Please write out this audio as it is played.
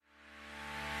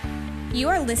You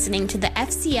are listening to the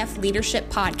FCF Leadership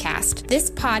Podcast.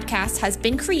 This podcast has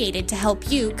been created to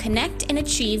help you connect and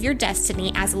achieve your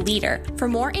destiny as a leader. For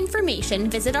more information,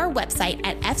 visit our website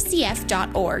at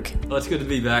fcf.org. Well, it's good to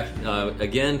be back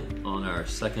again on our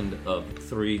second of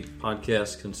 3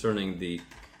 podcasts concerning the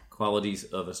qualities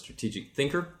of a strategic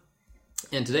thinker.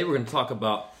 And today we're going to talk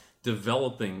about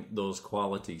developing those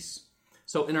qualities.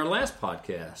 So in our last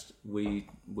podcast, we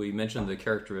mentioned the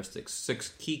characteristics, 6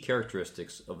 key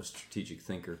characteristics of a strategic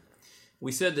thinker.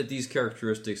 We said that these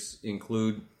characteristics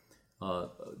include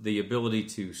the ability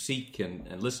to seek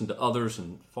and listen to others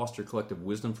and foster collective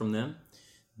wisdom from them,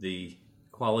 the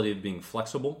quality of being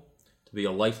flexible, to be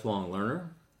a lifelong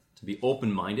learner, to be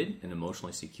open-minded and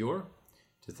emotionally secure,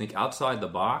 to think outside the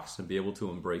box and be able to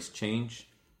embrace change,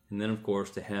 and then, of course,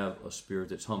 to have a spirit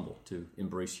that's humble, to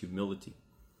embrace humility.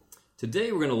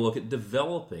 Today, we're going to look at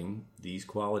developing these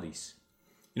qualities.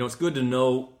 You know, it's good to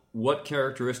know what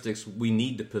characteristics we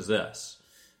need to possess.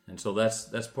 And so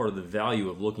that's part of the value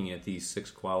of looking at these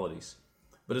 6 qualities.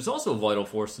 But it's also vital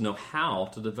for us to know how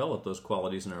to develop those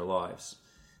qualities in our lives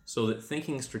so that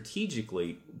thinking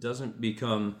strategically doesn't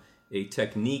become a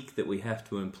technique that we have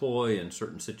to employ in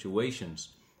certain situations,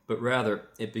 but rather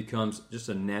it becomes just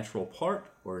a natural part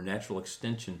or a natural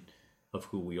extension of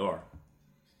who we are.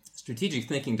 Strategic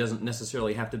thinking doesn't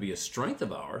necessarily have to be a strength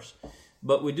of ours,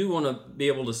 but we do want to be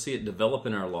able to see it develop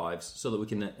in our lives so that we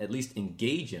can at least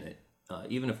engage in it,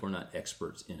 even if we're not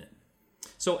experts in it.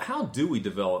 So how do we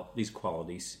develop these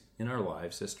qualities in our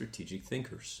lives as strategic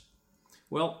thinkers?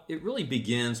 Well, it really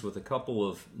begins with a couple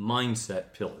of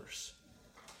mindset pillars.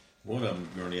 One of them,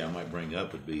 Gurney, I might bring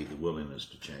up would be the willingness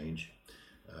to change.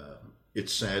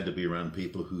 It's sad to be around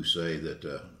people who say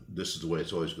that this is the way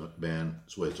it's always been,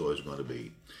 it's the way it's always going to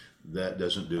be. That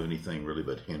doesn't do anything really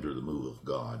but hinder the move of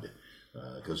God,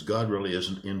 because God really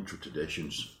isn't into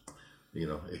traditions. You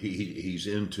know, he's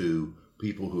into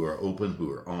people who are open,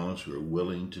 who are honest, who are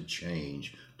willing to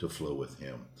change to flow with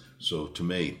Him. So to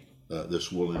me, this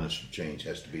willingness to change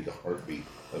has to be the heartbeat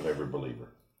of every believer.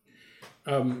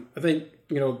 I think,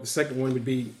 the second one would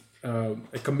be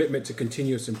a commitment to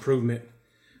continuous improvement.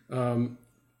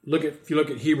 If you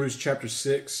look at Hebrews chapter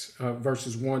 6,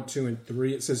 verses 1, 2, and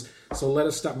 3, it says, "So let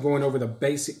us stop going over the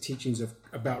basic teachings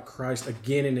about Christ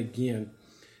again and again.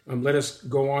 Let us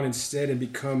go on instead and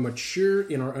become mature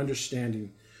in our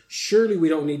understanding. Surely we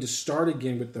don't need to start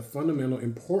again with the fundamental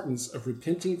importance of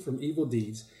repenting from evil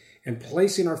deeds and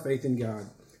placing our faith in God.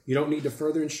 You don't need to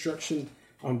further instruction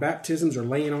on baptisms or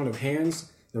laying on of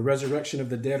hands, the resurrection of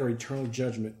the dead, or eternal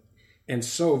judgment. And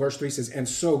so," verse 3 says,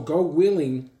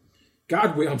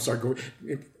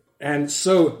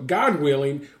 God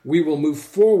willing, we will move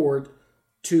forward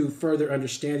to further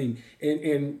understanding.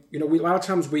 And a lot of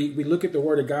times we look at the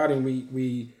Word of God and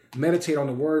we meditate on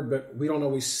the Word, but we don't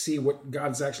always see what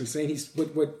God's actually saying.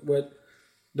 What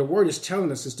the Word is telling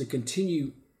us is to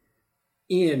continue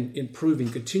in improving,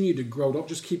 continue to grow. Don't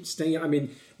just keep staying. I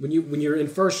mean, when you're in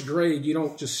first grade, you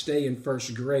don't just stay in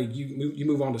first grade. You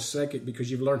move on to second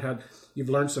because you've learned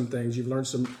some things. You've learned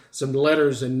some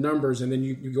letters and numbers, and then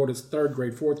you go to third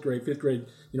grade, fourth grade, fifth grade.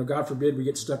 God forbid we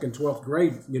get stuck in 12th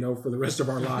grade, for the rest of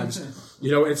our lives.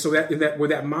 And so that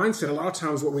with that mindset, a lot of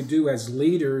times what we do as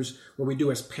leaders, what we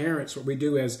do as parents, what we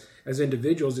do as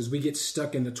individuals is we get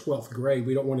stuck in the 12th grade.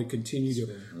 We don't want to continue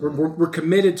to. We're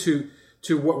committed to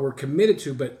what we're committed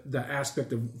to, but the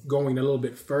aspect of going a little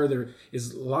bit further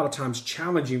is a lot of times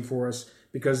challenging for us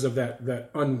because of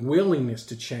that unwillingness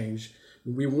to change.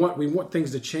 We want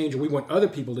things to change, or we want other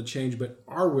people to change, but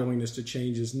our willingness to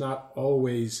change is not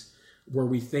always where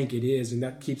we think it is, and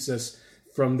that keeps us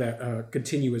from that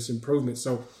continuous improvement.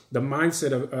 So the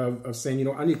mindset of saying,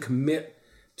 I need to commit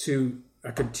to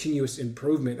a continuous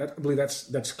improvement. I believe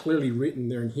that's clearly written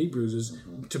there in Hebrews, is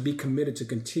to be committed to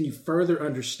continue further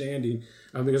understanding,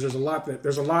 because there's a lot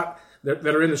that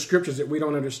are in the scriptures that we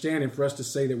don't understand, and for us to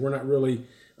say that we're not really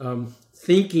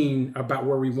thinking about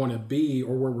where we want to be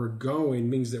or where we're going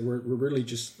means that we're really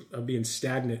just being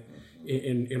stagnant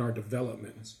in our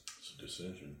development. It's a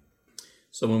decision.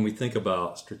 So when we think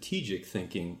about strategic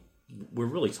thinking, we're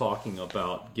really talking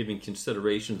about giving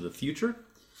consideration to the future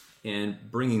and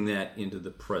bringing that into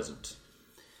the present.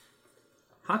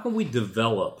 How can we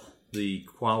develop the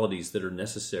qualities that are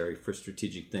necessary for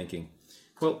strategic thinking?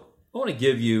 Well, I want to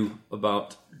give you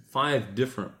about 5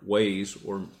 different ways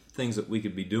or things that we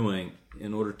could be doing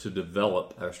in order to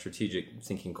develop our strategic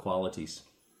thinking qualities.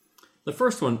 The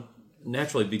first one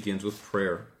naturally begins with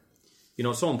prayer.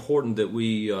 It's so important that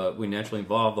we naturally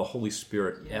involve the Holy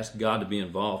Spirit, ask God to be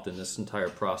involved in this entire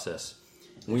process.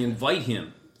 We invite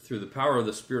Him through the power of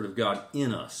the Spirit of God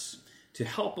in us to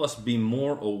help us be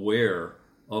more aware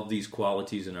of these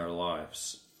qualities in our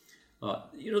lives.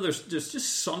 There's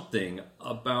just something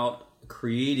about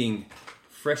creating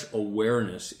fresh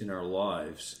awareness in our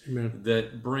lives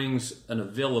that brings an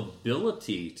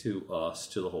availability to us,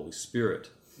 to the Holy Spirit.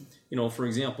 For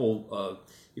example,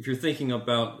 if you're thinking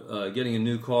about getting a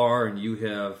new car and you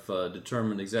have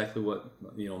determined exactly what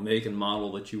make and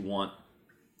model that you want,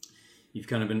 you've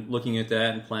kind of been looking at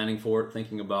that and planning for it,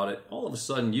 thinking about it. All of a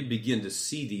sudden, you begin to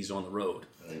see these on the road.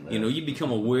 Amen. You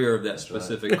become aware of that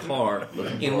specific car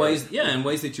in ways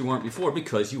that you weren't before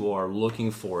because you are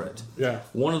looking for it. Yeah.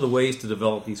 One of the ways to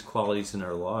develop these qualities in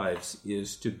our lives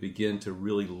is to begin to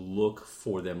really look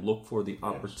for them, look for the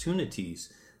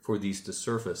opportunities for these to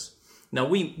surface. Now,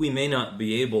 we may not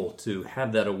be able to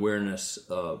have that awareness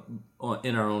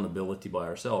in our own ability by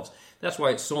ourselves. That's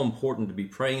why it's so important to be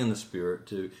praying in the Spirit,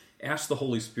 to ask the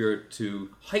Holy Spirit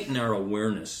to heighten our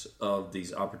awareness of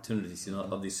these opportunities,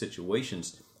 of these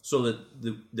situations, so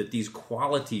that these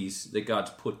qualities that God's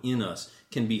put in us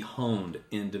can be honed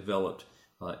and developed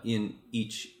in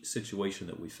each situation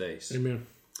that we face. Amen.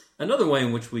 Another way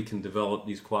in which we can develop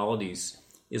these qualities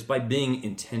is by being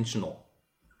intentional.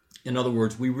 In other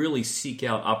words, we really seek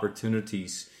out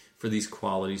opportunities for these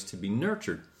qualities to be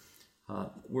nurtured.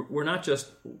 We're not just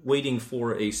waiting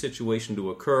for a situation to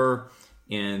occur,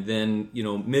 and then,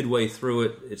 midway through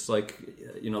it, it's like,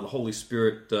 the Holy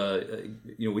Spirit,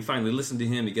 we finally listen to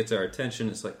Him, He gets our attention.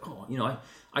 It's like,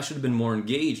 I should have been more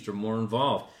engaged or more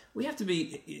involved. We have to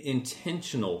be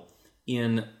intentional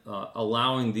in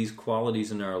allowing these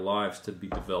qualities in our lives to be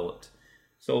developed.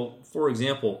 So, for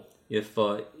example,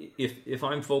 if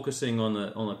I'm focusing on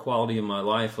the quality in my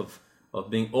life of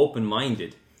being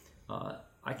open-minded,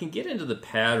 I can get into the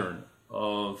pattern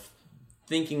of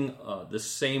thinking the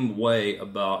same way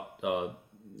about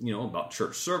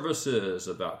church services,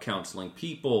 about counseling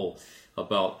people,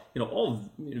 about all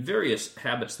various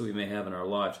habits that we may have in our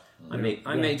lives. I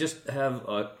may just have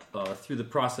through the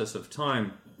process of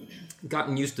time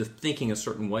gotten used to thinking a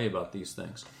certain way about these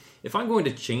things. If I'm going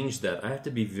to change that, I have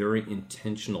to be very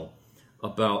intentional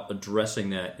about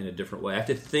addressing that in a different way. I have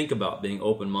to think about being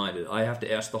open-minded. I have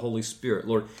to ask the Holy Spirit,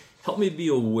 Lord, help me be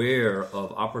aware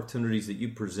of opportunities that you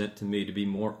present to me to be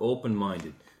more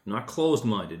open-minded, not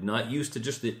closed-minded, not used to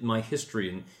just my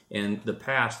history and the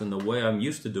past and the way I'm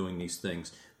used to doing these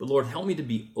things. But Lord, help me to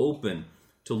be open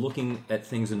to looking at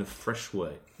things in a fresh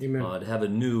way, to have a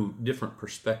new, different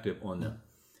perspective on them.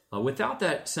 Without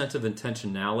that sense of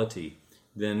intentionality,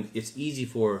 then it's easy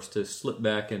for us to slip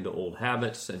back into old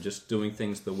habits and just doing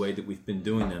things the way that we've been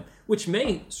doing them, which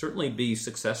may certainly be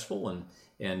successful,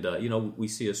 and we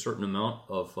see a certain amount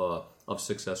of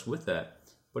success with that.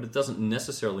 But it doesn't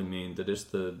necessarily mean that it's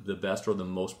the best or the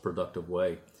most productive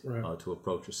way to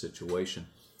approach a situation.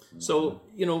 So,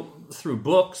 through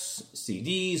books,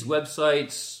 CDs,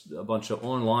 websites, a bunch of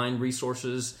online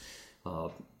resources,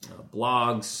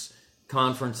 blogs,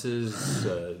 conferences,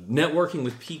 networking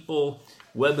with people,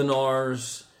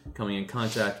 webinars, coming in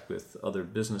contact with other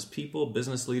business people,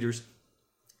 business leaders.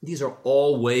 These are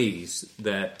all ways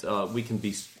that we can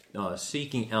be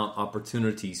seeking out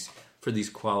opportunities for these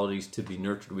qualities to be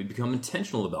nurtured. We become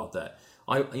intentional about that.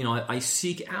 I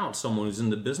seek out someone who's in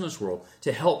the business world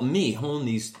to help me hone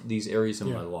these areas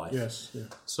in my life. Yes. Yeah.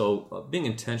 So being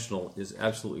intentional is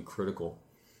absolutely critical.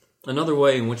 Another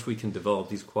way in which we can develop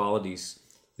these qualities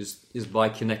is by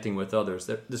connecting with others.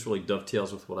 This really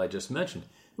dovetails with what I just mentioned.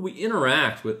 We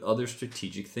interact with other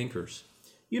strategic thinkers.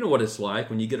 You know what it's like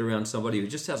when you get around somebody who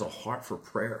just has a heart for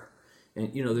prayer,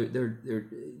 and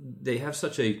they have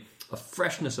such a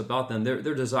freshness about them,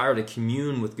 their desire to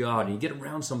commune with God. And you get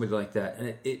around somebody like that,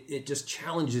 and it just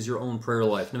challenges your own prayer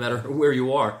life, no matter where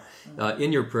you are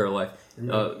in your prayer life.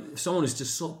 Someone who's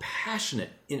just so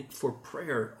passionate for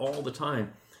prayer all the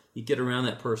time. You get around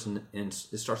that person and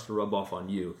it starts to rub off on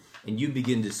you, and you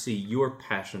begin to see your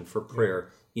passion for prayer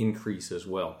increase as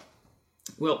well.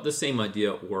 Well, the same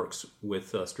idea works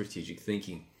with strategic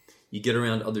thinking. You get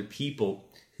around other people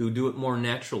who do it more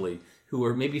naturally, who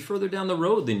are maybe further down the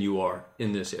road than you are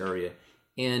in this area.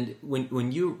 And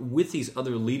when you're with these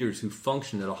other leaders who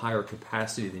function at a higher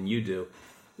capacity than you do,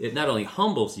 it not only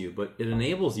humbles you, but it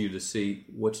enables you to see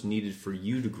what's needed for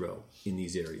you to grow in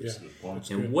these areas.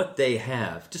 And what they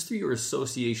have, just through your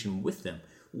association with them,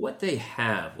 what they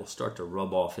have will start to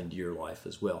rub off into your life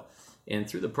as well. And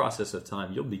through the process of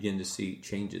time, you'll begin to see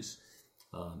changes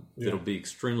that'll be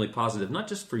extremely positive, not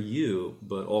just for you,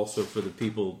 but also for the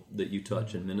people that you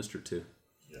touch and minister to.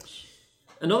 Yes.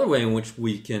 Another way in which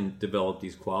we can develop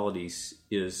these qualities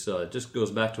is just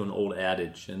goes back to an old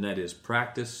adage, and that is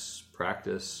practice,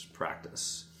 practice,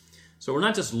 practice. So we're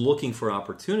not just looking for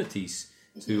opportunities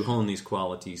to hone these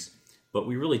qualities, but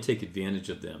we really take advantage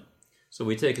of them. So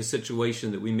we take a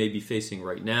situation that we may be facing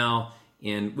right now,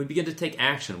 and we begin to take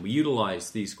action. We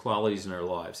utilize these qualities in our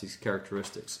lives, these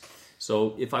characteristics.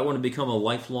 So if I want to become a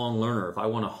lifelong learner, if I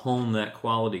want to hone that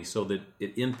quality so that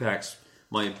it impacts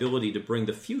my ability to bring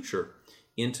the future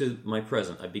into my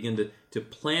present, I begin to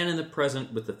plan in the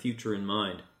present with the future in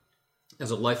mind.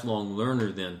 As a lifelong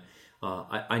learner, then,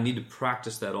 I need to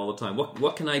practice that all the time.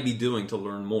 What can I be doing to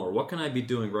learn more? What can I be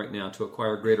doing right now to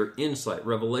acquire greater insight,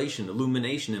 revelation,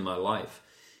 illumination in my life?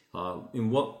 In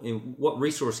what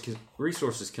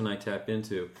resources can I tap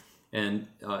into? And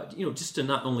just to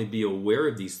not only be aware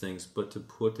of these things, but to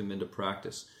put them into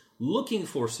practice. Looking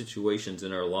for situations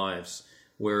in our lives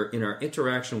where, in our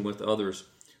interaction with others,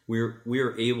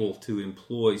 we're able to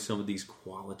employ some of these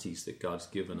qualities that God's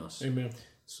given us. Amen.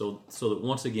 So that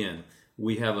once again,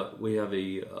 we have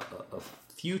a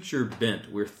future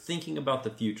bent. We're thinking about the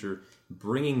future,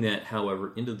 bringing that,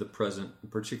 however, into the present,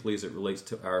 particularly as it relates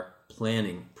to our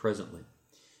planning presently.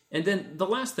 And then the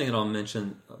last thing that I'll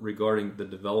mention regarding the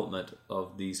development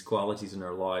of these qualities in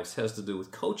our lives has to do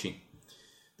with coaching.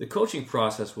 The coaching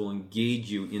process will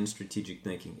engage you in strategic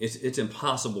thinking. It's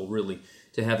impossible, really,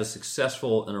 to have a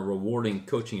successful and a rewarding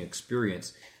coaching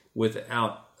experience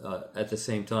without, at the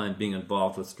same time, being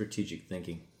involved with strategic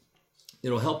thinking.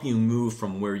 It'll help you move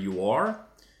from where you are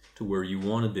to where you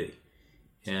want to be.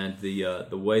 And the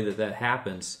way that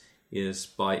happens is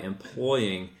by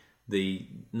employing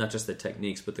not just the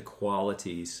techniques, but the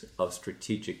qualities of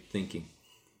strategic thinking.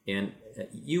 And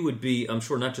you would be, I'm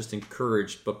sure, not just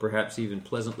encouraged, but perhaps even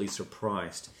pleasantly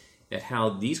surprised at how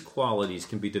these qualities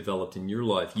can be developed in your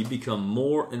life. You become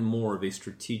more and more of a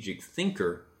strategic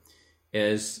thinker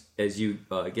as you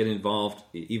get involved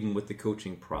even with the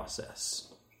coaching process.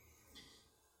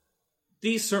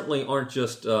 These certainly aren't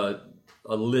just a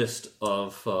list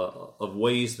of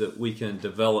ways that we can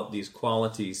develop these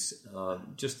qualities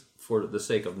just for the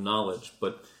sake of knowledge.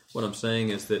 But what I'm saying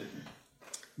is that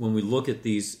when we look at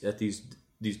these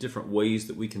different ways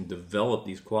that we can develop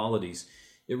these qualities,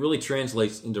 it really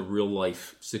translates into real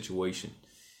life situation.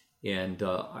 And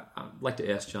I'd like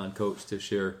to ask John Coates to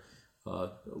share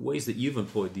ways that you've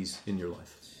employed these in your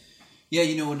life. Yeah,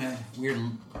 when we're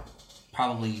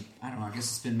probably, I don't know, I guess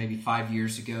it's been maybe 5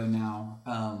 years ago now.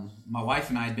 My wife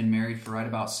and I had been married for right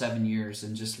about 7 years,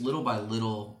 and just little by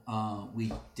little,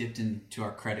 we dipped into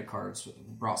our credit cards. We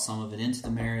brought some of it into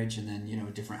the marriage, and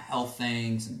then, different health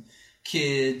things, and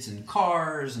kids, and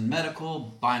cars, and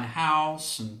medical, buying a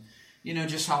house, and,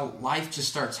 just how life just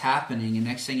starts happening. And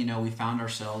next thing you know, we found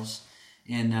ourselves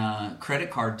in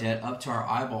credit card debt up to our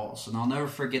eyeballs. And I'll never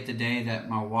forget the day that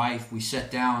my wife, we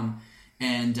sat down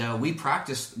and we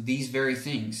practiced these very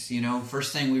things.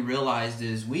 First thing we realized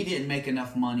is we didn't make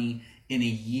enough money in a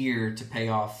year to pay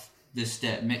off this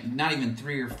debt, not even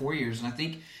 3 or 4 years. And I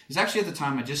think it was actually at the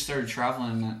time I just started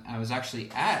traveling. I was actually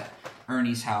at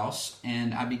Ernie's house,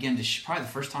 and I began to, probably the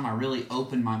first time I really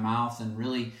opened my mouth and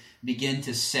really began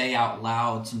to say out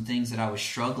loud some things that I was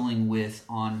struggling with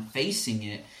on facing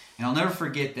it. And I'll never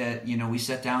forget that, we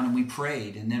sat down and we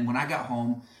prayed. And then when I got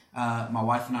home, my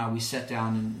wife and I, we sat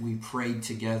down and we prayed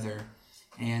together.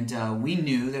 And we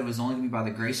knew that it was only going to be by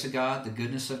the grace of God, the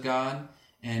goodness of God,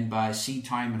 and by seed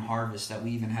time and harvest that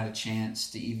we even had a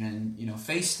chance to even,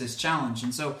 face this challenge.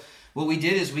 And so what we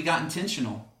did is we got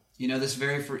intentional.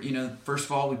 First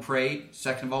of all, we prayed.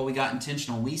 Second of all, we got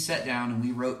intentional. We sat down and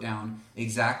we wrote down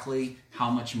exactly how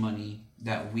much money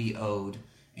that we owed.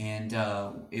 And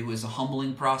it was a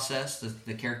humbling process.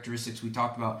 The characteristics we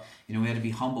talked about, we had to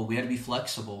be humble. We had to be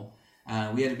flexible.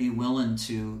 We had to be willing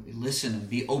to listen and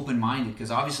be open-minded, because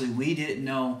obviously we didn't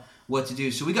know what to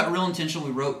do. So we got real intentional.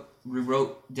 We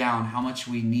wrote down how much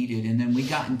we needed, and then we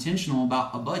got intentional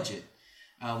about a budget.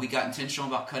 We got intentional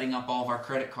about cutting up all of our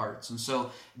credit cards. And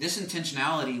so this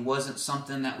intentionality wasn't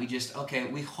something that we just,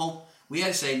 we had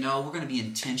to say, no, we're going to be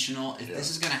intentional. If this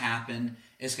is going to happen,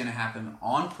 it's going to happen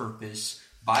on purpose,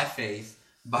 by faith,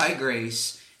 by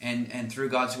grace, and through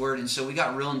God's word. And so we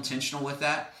got real intentional with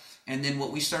that. And then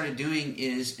what we started doing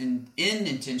is, in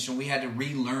intentional, we had to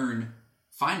relearn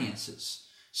finances.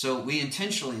 So we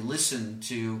intentionally listened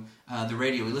to the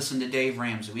radio. We listened to Dave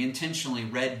Ramsey. We intentionally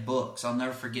read books. I'll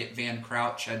never forget Van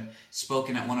Crouch had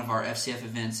spoken at one of our FCF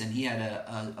events, and he had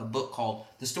a book called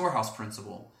The Storehouse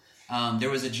Principle. There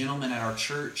was a gentleman at our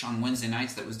church on Wednesday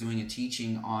nights that was doing a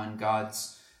teaching on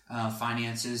God's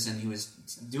finances, and he was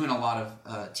doing a lot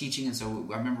of teaching. And so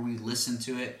I remember we listened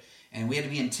to it, and we had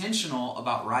to be intentional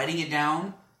about writing it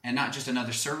down. And not just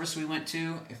another service we went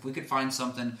to. If we could find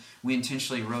something, we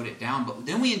intentionally wrote it down. But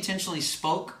then we intentionally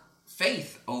spoke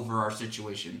faith over our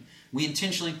situation. We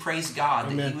intentionally praised God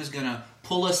that He was going to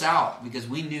pull us out because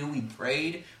we knew, we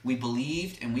prayed, we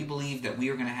believed, and we believed that we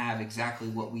were going to have exactly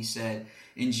what we said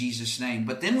in Jesus' name.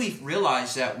 But then we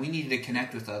realized that we needed to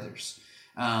connect with others.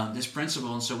 This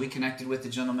principle, and so we connected with the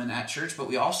gentleman at church, but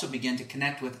we also began to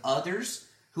connect with others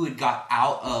who had got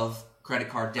out of credit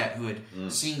card debt, who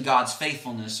had seen God's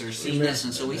faithfulness or seen this,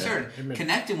 and so we started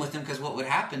connecting with them because what would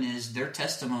happen is their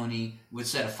testimony would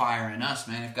set a fire in us,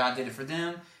 man. If God did it for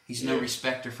them, He's no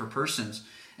respecter for persons.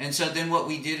 And so then what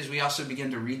we did is we also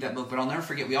began to read that book, but I'll never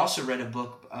forget, we also read a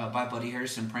book by Buddy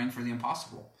Harrison, Praying for the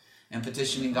Impossible and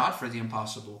petitioning God for the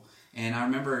impossible. And I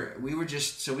remember we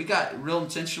got real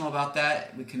intentional about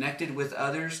that. We connected with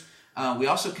others. We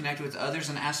also connected with others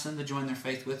and asked them to join their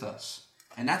faith with us.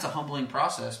 And that's a humbling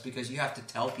process because you have to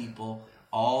tell people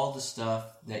all the stuff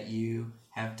that you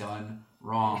have done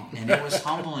wrong. And it was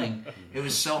humbling. It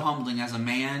was so humbling. As a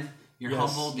man, you're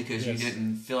humbled because you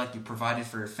didn't feel like you provided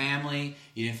for your family.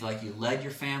 You didn't feel like you led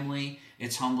your family.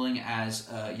 It's humbling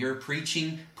as you're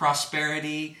preaching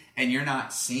prosperity and you're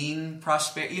not seeing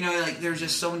prosperity. You know, like there's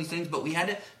just so many things. But we had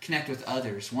to connect with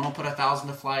others. One will put 1,000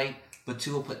 to flight, but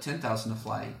two will put 10,000 to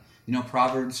flight. You know,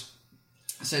 Proverbs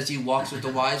says he walks with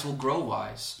the wise will grow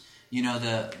wise. You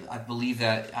know, I believe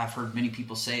that I've heard many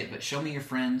people say it, but show me your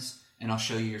friends and I'll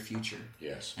show you your future.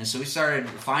 Yes. And so we started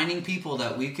finding people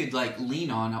that we could like lean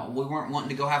on. We weren't wanting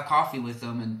to go have coffee with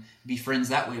them and be friends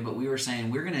that way, but we were saying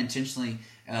we're going to intentionally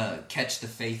catch the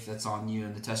faith that's on you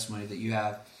and the testimony that you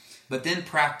have. But then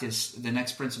practice. The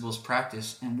next principle is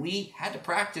practice. And we had to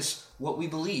practice what we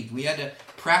believed. We had to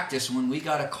practice when we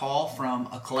got a call from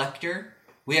a collector.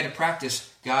 We had to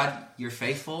practice, God, you're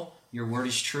faithful. Your word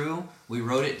is true. We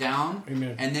wrote it down.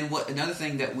 Amen. And then another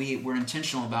thing that we were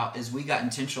intentional about is we got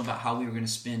intentional about how we were going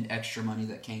to spend extra money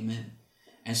that came in.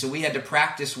 And so we had to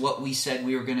practice what we said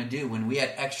we were going to do. When we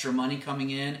had extra money coming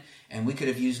in and we could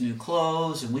have used new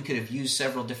clothes and we could have used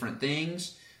several different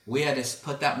things, we had to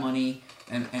put that money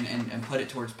and put it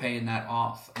towards paying that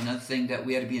off. Another thing that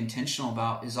we had to be intentional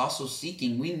about is also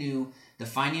seeking. We knew the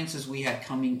finances we had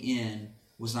coming in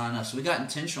was not enough. So we got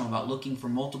intentional about looking for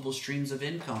multiple streams of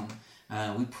income.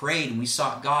 We prayed and we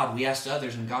sought God. We asked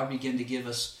others and God began to give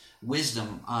us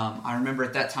wisdom. I remember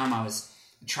at that time I was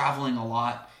traveling a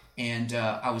lot and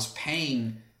I was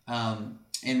paying,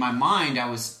 in my mind I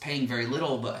was paying very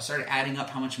little, but I started adding up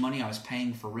how much money I was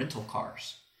paying for rental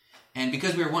cars. And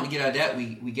because we were wanting to get out of debt,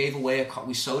 we gave away a car.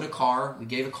 We sold a car. We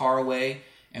gave a car away,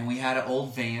 and we had an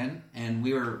old van. And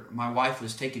my wife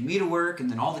was taking me to work,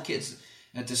 and then all the kids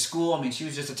at the school. I mean, she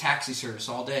was just a taxi service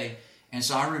all day. And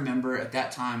so I remember at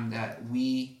that time that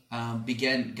we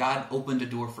God opened a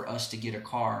door for us to get a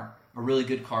car, a really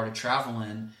good car to travel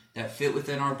in that fit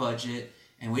within our budget.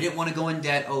 And we didn't want to go in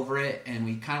debt over it. And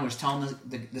we kind of was telling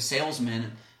the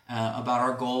salesman about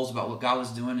our goals, about what God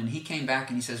was doing. And he came back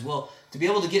and he says, well, to be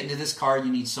able to get into this car,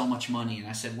 you need so much money. And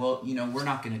I said, well, we're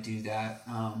not going to do that.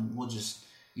 We'll just,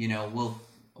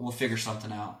 we'll figure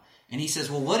something out. And he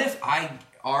says, well, what if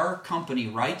our company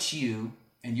writes you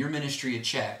and your ministry a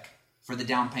check for the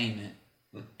down payment,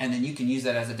 and then you can use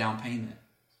that as a down payment?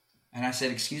 And I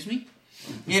said, excuse me?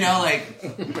 Say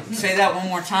that one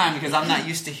more time, because I'm not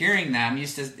used to hearing that. I'm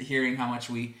used to hearing how much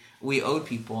we owed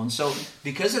people. And so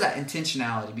because of that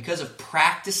intentionality, because of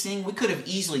practicing, we could have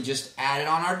easily just added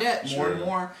on our debt more and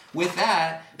more with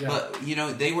that. Yeah. But,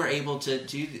 they were able to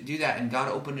do that, and God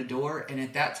opened a door. And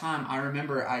at that time, I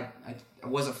remember I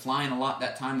wasn't flying a lot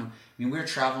that time. I mean, we were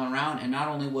traveling around, and not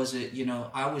only was it,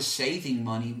 I was saving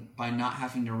money by not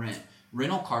having to rent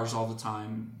rental cars all the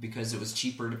time because it was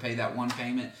cheaper to pay that one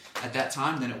payment at that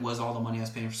time than it was all the money I was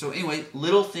paying for. So anyway,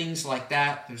 little things like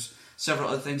that. There's several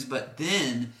other things, but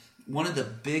then one of the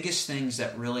biggest things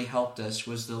that really helped us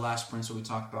was the last principle we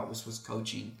talked about was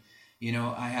coaching.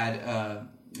 I had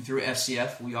through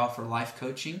FCF we offer life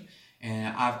coaching,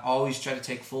 and I've always tried to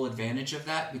take full advantage of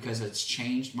that because it's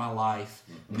changed my life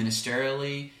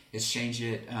ministerially. It's changed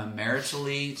it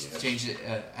maritally. It's changed it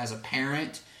as a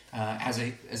parent, as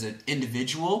an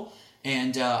individual.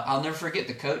 And I'll never forget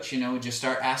the coach, would just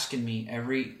start asking me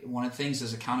every one of the things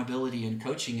is accountability and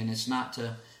coaching. And it's not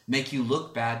to make you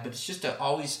look bad, but it's just to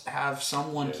always have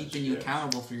someone keeping you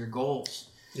accountable for your goals.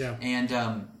 Yeah. And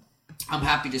I'm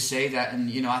happy to say that.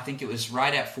 And, I think it was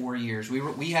right at 4 years.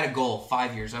 We had a goal,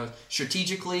 5 years.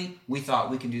 Strategically, we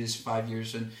thought we can do this in 5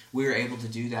 years. And we were able to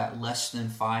do that less than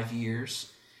 5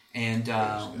 years.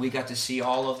 And we got to see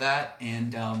all of that.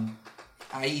 And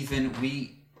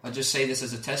I'll just say this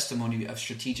as a testimony of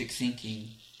strategic thinking.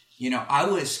 I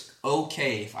was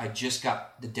okay if I just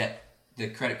got the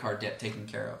credit card debt taken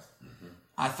care of. Mm-hmm.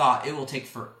 I thought it will take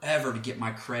forever to get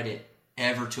my credit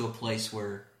ever to a place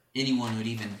where anyone would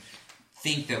even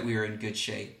think that we were in good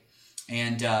shape.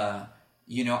 And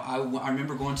I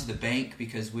remember going to the bank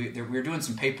because we were doing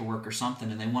some paperwork or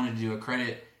something, and they wanted to do a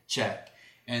credit check.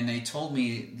 And they told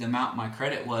me the amount my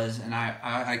credit was, and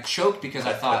I choked because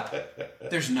I thought,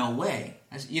 there's no way.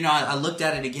 I looked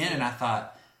at it again, and I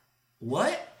thought,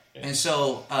 what? And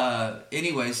so,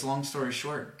 anyways, long story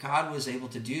short, God was able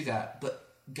to do that. But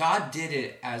God did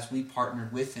it as we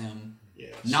partnered with Him.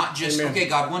 Yes. Not just, Amen. Okay,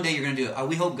 God, one day you're going to do it.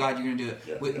 We hope, God, you're going to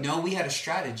do it. No, we had a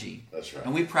strategy. That's right.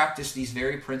 And we practiced these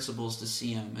very principles to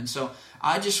see Him. And so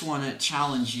I just want to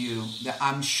challenge you that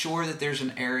I'm sure that there's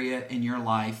an area in your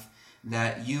life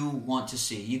that you want to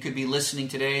see. You could be listening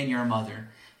today and you're a mother.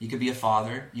 You could be a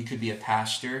father. You could be a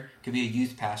pastor. You could be a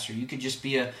youth pastor. You could just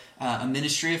be a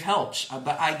ministry of helps.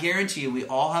 But I guarantee you, we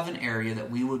all have an area that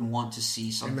we would want to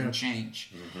see something Amen.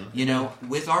 Change. Mm-hmm.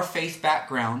 With our faith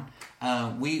background,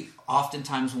 we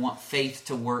oftentimes want faith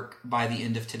to work by the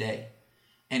end of today.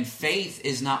 And faith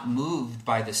is not moved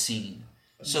by the seen.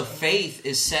 So faith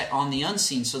is set on the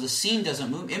unseen. So the seen doesn't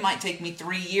move. It might take me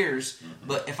 3 years,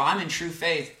 but if I'm in true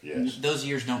faith, those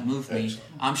years don't move me.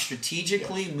 I'm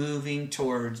strategically moving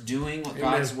towards doing what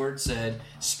God's Word said,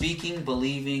 speaking,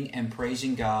 believing, and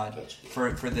praising God for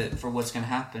what's going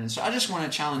to happen. So I just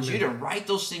want to challenge you to write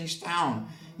those things down.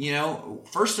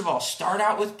 First of all, start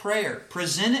out with prayer.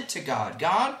 Present it to God.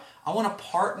 God, I want to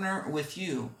partner with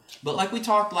you. But like we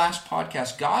talked last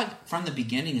podcast, God from the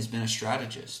beginning has been a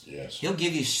strategist. Yes. He'll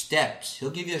give you steps.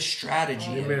 He'll give you a strategy.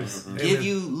 Amen. Give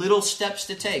you little steps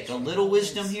to take, a little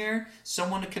wisdom here,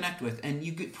 someone to connect with, and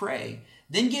you could pray.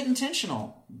 Then get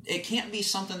intentional. It can't be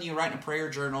something that you write in a prayer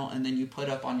journal and then you put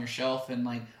up on your shelf and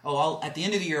at the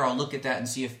end of the year I'll look at that and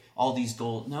see if all these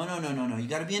goals. No. You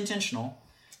got to be intentional.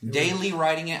 Daily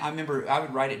writing it. I remember I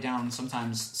would write it down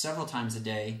several times a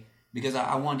day because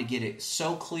I wanted to get it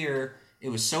so clear. It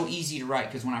was so easy to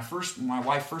write because when my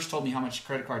wife first told me how much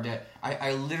credit card debt,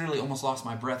 I literally almost lost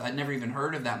my breath. I'd never even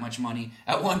heard of that much money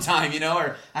at one time,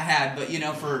 or I had, but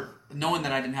for knowing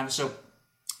that I didn't have it. So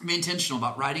be intentional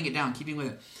about writing it down, keeping with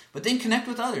it. But then connect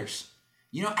with others.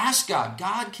 Ask God,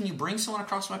 can you bring someone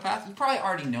across my path? You probably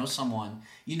already know someone.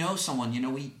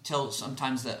 We tell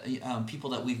sometimes that people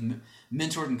that we've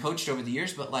mentored and coached over the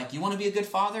years, but you want to be a good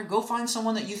father? Go find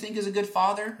someone that you think is a good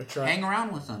father. That's right. Hang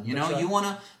around with them. You want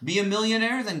to be a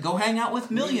millionaire? Then go hang out with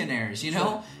millionaires.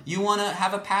 Right. You want to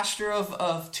have a pastor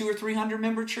of 200 or 300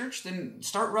 member church? Then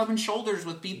start rubbing shoulders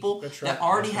with people that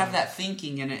already have that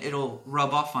thinking, and it'll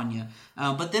rub off on you.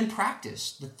 But then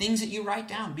practice the things that you write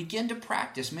down. Begin to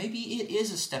practice. Maybe it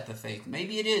is a step of faith.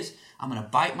 Maybe it is, I'm going to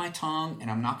bite my tongue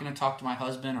and I'm not going to talk to my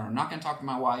husband or I'm not going to talk to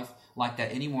my wife like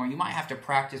that anymore. You might have to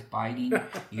practice biting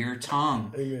your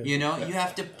tongue. Amen. You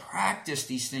have to practice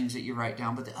these things that you write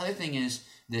down. But the other thing is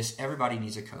this: everybody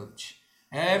needs a coach.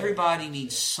 Everybody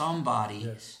needs somebody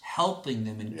helping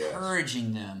them,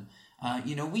 encouraging them.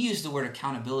 We use the word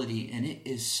accountability, and it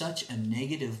is such a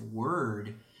negative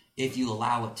word if you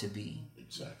allow it to be.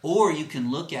 Exactly. Or you can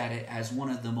look at it as one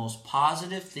of the most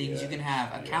positive things you can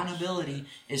have. Accountability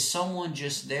is someone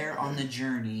just there on the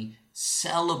journey,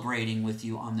 celebrating with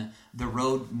you on the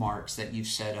road marks that you've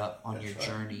set up on your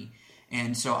journey.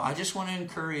 And so I just want to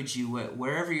encourage you,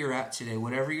 wherever you're at today,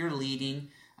 whatever you're leading,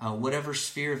 whatever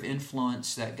sphere of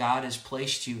influence that God has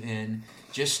placed you in,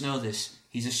 just know this: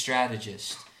 He's a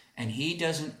strategist. And He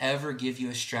doesn't ever give you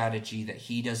a strategy that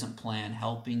He doesn't plan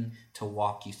helping to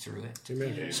walk you through it.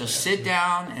 Amen. So sit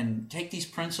down and take these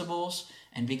principles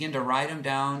and begin to write them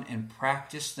down and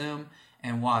practice them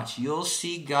and watch. You'll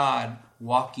see God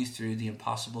walk you through the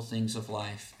impossible things of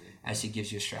life as He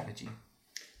gives you a strategy.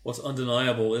 Well, it's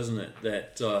undeniable, isn't it,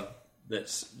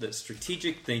 that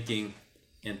strategic thinking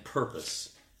and purpose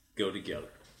go together.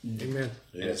 Amen.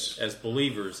 Yes. As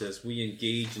believers, as we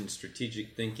engage in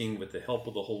strategic thinking with the help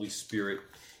of the Holy Spirit,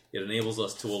 it enables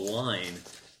us to align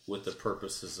with the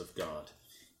purposes of God.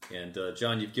 And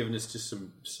John, you've given us just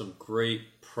some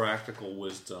great practical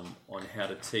wisdom on how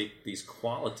to take these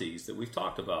qualities that we've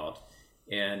talked about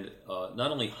and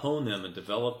not only hone them and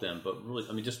develop them, but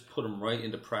really, just put them right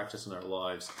into practice in our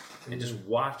lives and just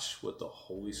watch what the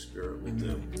Holy Spirit will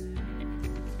do.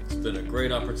 It's been a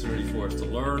great opportunity for us to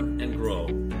learn and grow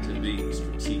to be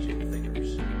strategic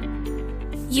thinkers.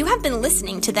 You have been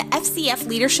listening to the FCF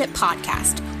Leadership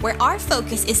Podcast, where our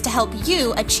focus is to help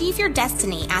you achieve your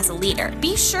destiny as a leader.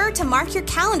 Be sure to mark your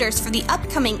calendars for the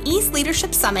upcoming East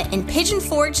Leadership Summit in Pigeon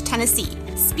Forge, Tennessee.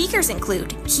 Speakers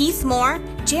include Keith Moore,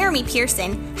 Jeremy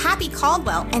Pearson, Happy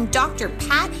Caldwell, and Dr.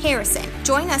 Pat Harrison.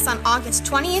 Join us on August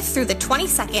 20th through the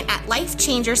 22nd at Life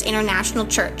Changers International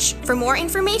Church. For more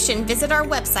information, visit our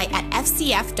website at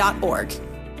fcf.org.